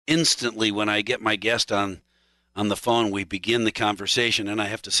instantly when I get my guest on the phone, we begin the conversation, and I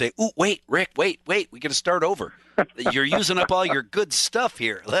have to say, "Ooh, wait, Rick, wait, we got to start over. You're using up all your good stuff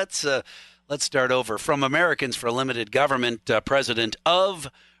here. Let's start over." From Americans for Limited Government, President of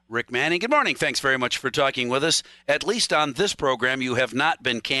Rick Manning. Good morning. Thanks very much for talking with us. At least on this program, you have not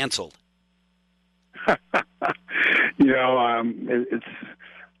been canceled. It's.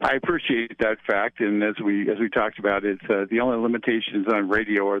 I appreciate that fact, and as we talked about, it's the only limitations on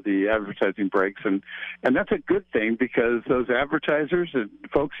radio are the advertising breaks, and that's a good thing because those advertisers and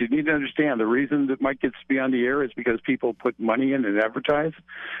folks, you need to understand the reason that Mike gets to be on the air is because people put money in and advertise.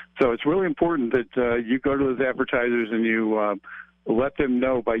 So it's really important that you go to those advertisers and you let them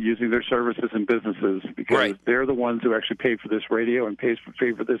know by using their services and businesses because they're the ones who actually pay for this radio and pay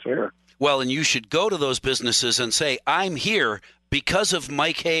for this air. Well, and you should go to those businesses and say, "I'm here because of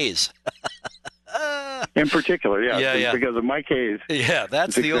Mike Hayes." In particular, because of Mike Hayes. Yeah,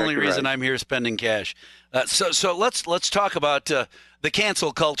 that's the only reason I'm here spending cash. So let's talk about the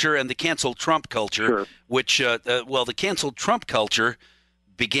cancel culture and the cancel Trump culture, which, the cancel Trump culture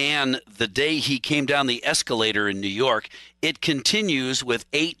began the day he came down the escalator in New York. It continues with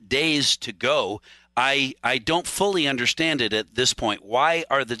 8 days to go. I don't fully understand it at this point. Why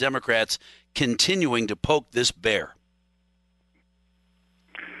are the Democrats continuing to poke this bear?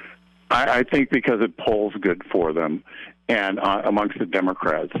 I think because it polls good for them and amongst the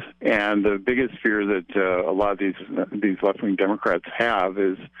Democrats. And the biggest fear that a lot of these left-wing Democrats have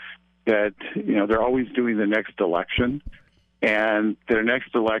is that, they're always doing the next election. And their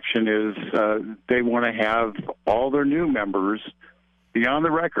next election is they want to have all their new members be on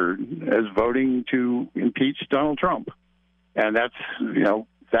the record as voting to impeach Donald Trump. And that's,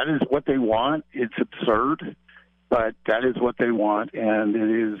 that is what they want. It's absurd, but that is what they want. And it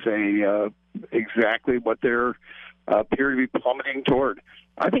is exactly what they're appear to be plummeting toward.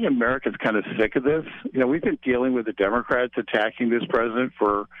 I think America's kind of sick of this. We've been dealing with the Democrats attacking this president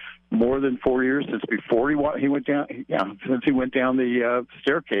for more than 4 years, since before he went down. Since he went down the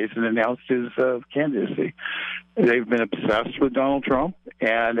staircase and announced his candidacy. They've been obsessed with Donald Trump,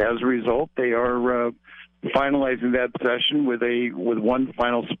 and as a result, they are finalizing that obsession with one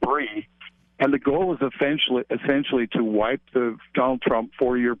final spree. And the goal is essentially to wipe the Donald Trump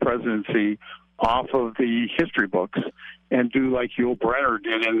 4-year presidency off of the history books and do like Yul Brynner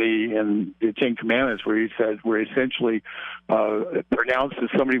did in the Ten Commandments, where he essentially pronounced that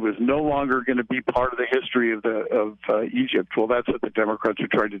somebody was no longer going to be part of the history of Egypt. Well, that's what the Democrats are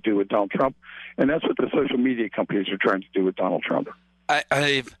trying to do with Donald Trump, and that's what the social media companies are trying to do with Donald Trump.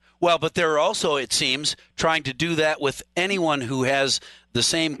 But they're also, it seems, trying to do that with anyone who has the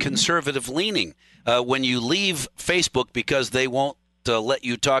same conservative leaning. When you leave Facebook because they won't let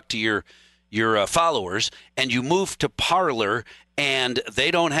you talk to your followers, and you move to Parler, and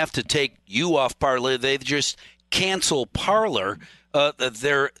they don't have to take you off Parler, they just cancel Parler.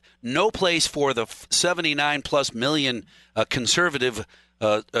 There's no place for the 79+ million conservative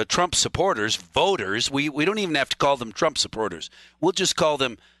Trump supporters, voters. We don't even have to call them Trump supporters. We'll just call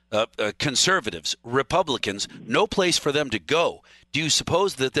them conservatives, Republicans. No place for them to go. Do you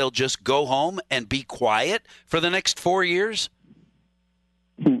suppose that they'll just go home and be quiet for the next 4 years?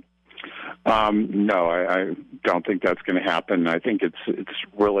 No, I don't think that's going to happen. I think it's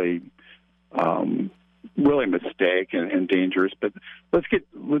really a mistake and dangerous. But let's get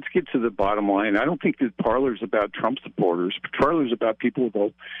to the bottom line. I don't think that Parler's about Trump supporters. Parler's about people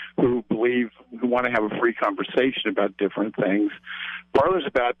who want to have a free conversation about different things. Parler's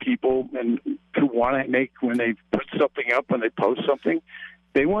about people who want to make, when they put something up, when they post something,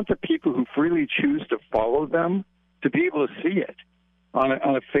 they want the people who freely choose to follow them to be able to see it. On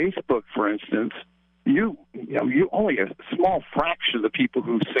a Facebook, for instance, you only a small fraction of the people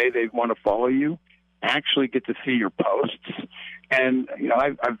who say they want to follow you actually get to see your posts. And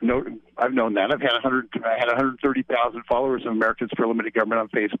I've known that. I had 130,000 followers of Americans for Limited Government on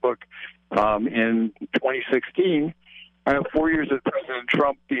Facebook in 2016. I have 4 years of President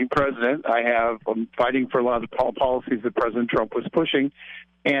Trump being president. I'm fighting for a lot of the policies that President Trump was pushing,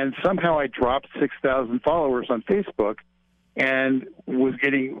 and somehow I dropped 6,000 followers on Facebook and was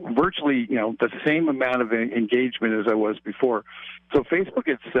getting virtually, the same amount of engagement as I was before. So Facebook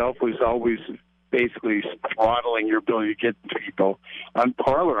itself was always basically throttling your ability to get to people. On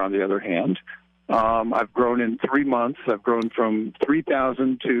Parler, on the other hand, I've grown in 3 months. I've grown from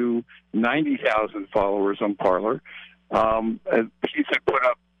 3,000 to 90,000 followers on Parler. A piece I put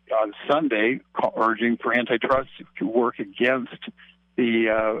up on Sunday urging for antitrust to work against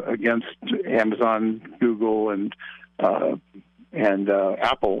Amazon, Google, and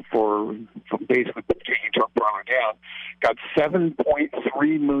Apple for basically taking took Parler down, got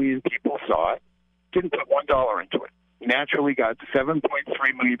 7.3 million people saw it, didn't put $1 into it. Naturally got 7.3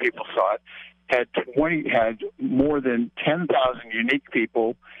 million people saw it, had more than 10,000 unique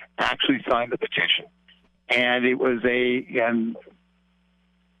people actually sign the petition. And it was and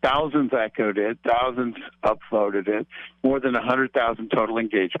thousands echoed it, thousands upvoted it, more than 100,000 total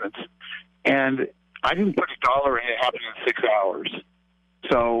engagements. And I didn't put $1 in, it happened in 6 hours.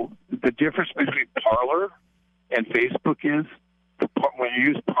 So the difference between Parler and Facebook is when you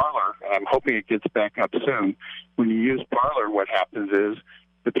use Parler, and I'm hoping it gets back up soon, when you use Parler, what happens is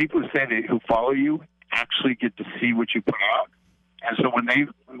the people who follow you actually get to see what you put out. And so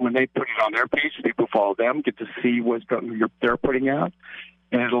when they put it on their page, people follow them, get to see what they're putting out.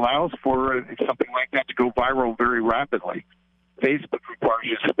 And it allows for something like that to go viral very rapidly. Facebook requires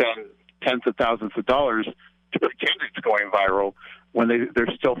you to spend tens of thousands of dollars to pretend it's going viral when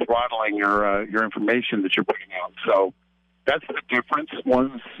they're still throttling your information that you're putting out. So that's the difference.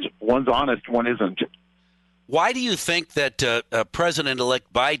 One's honest, one isn't. Why do you think that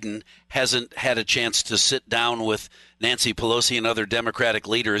President-elect Biden hasn't had a chance to sit down with Nancy Pelosi and other Democratic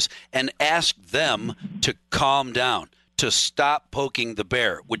leaders and ask them to calm down, to stop poking the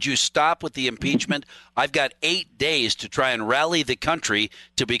bear? Would you stop with the impeachment? I've got 8 days to try and rally the country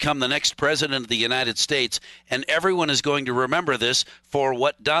to become the next president of the United States, and everyone is going to remember this for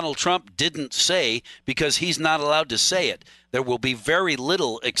what Donald Trump didn't say because he's not allowed to say it. There will be very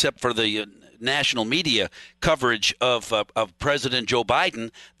little except for the national media coverage of President Joe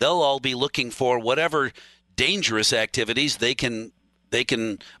Biden. They'll all be looking for whatever dangerous activities they can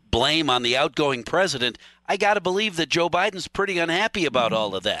blame on the outgoing president. I got to believe that Joe Biden's pretty unhappy about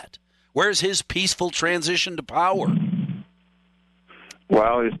all of that. Where's his peaceful transition to power?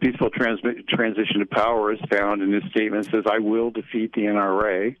 Well, his peaceful transition to power is found in his statement says, "I will defeat the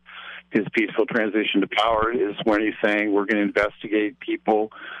NRA." His peaceful transition to power is when he's saying we're going to investigate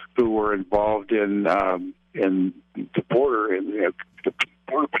people who were involved in the border, the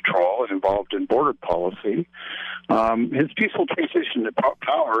border patrol, and involved in border policy. His peaceful transition to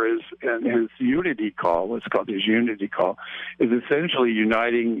power is, and his unity call, what's called his unity call, is essentially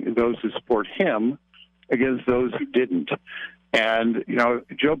uniting those who support him against those who didn't. And,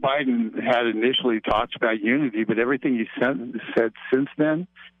 Joe Biden had initially talked about unity, but everything he said since then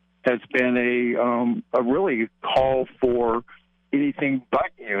has been a really call for anything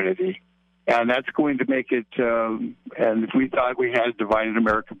but unity. And that's going to make it, and if we thought we had divided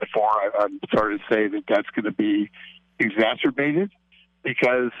America before, I'm sorry to say that that's going to be exacerbated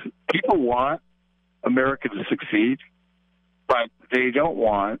because people want America to succeed, but they don't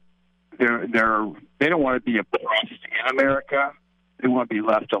want, they don't want to be oppressed in America. They want to be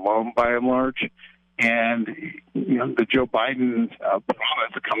left alone by and large. And, the Joe Biden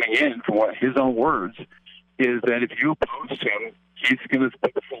promise coming in, from his own words, is that if you oppose him, he's going to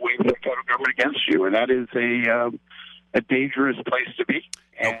put the full weight of the federal government against you. And that is a dangerous place to be.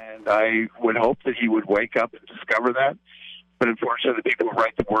 And I would hope that he would wake up and discover that. But unfortunately, the people who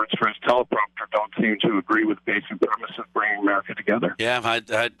write the words for his teleprompter don't seem to agree with the basic premise of bringing America together. Yeah,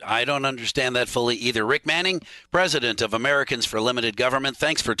 I don't understand that fully either. Rick Manning, president of Americans for Limited Government,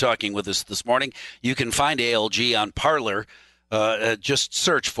 thanks for talking with us this morning. You can find ALG on Parler. Just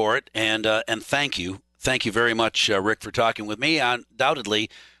search for it, and thank you. Thank you very much, Rick, for talking with me. Undoubtedly,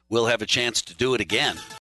 we'll have a chance to do it again.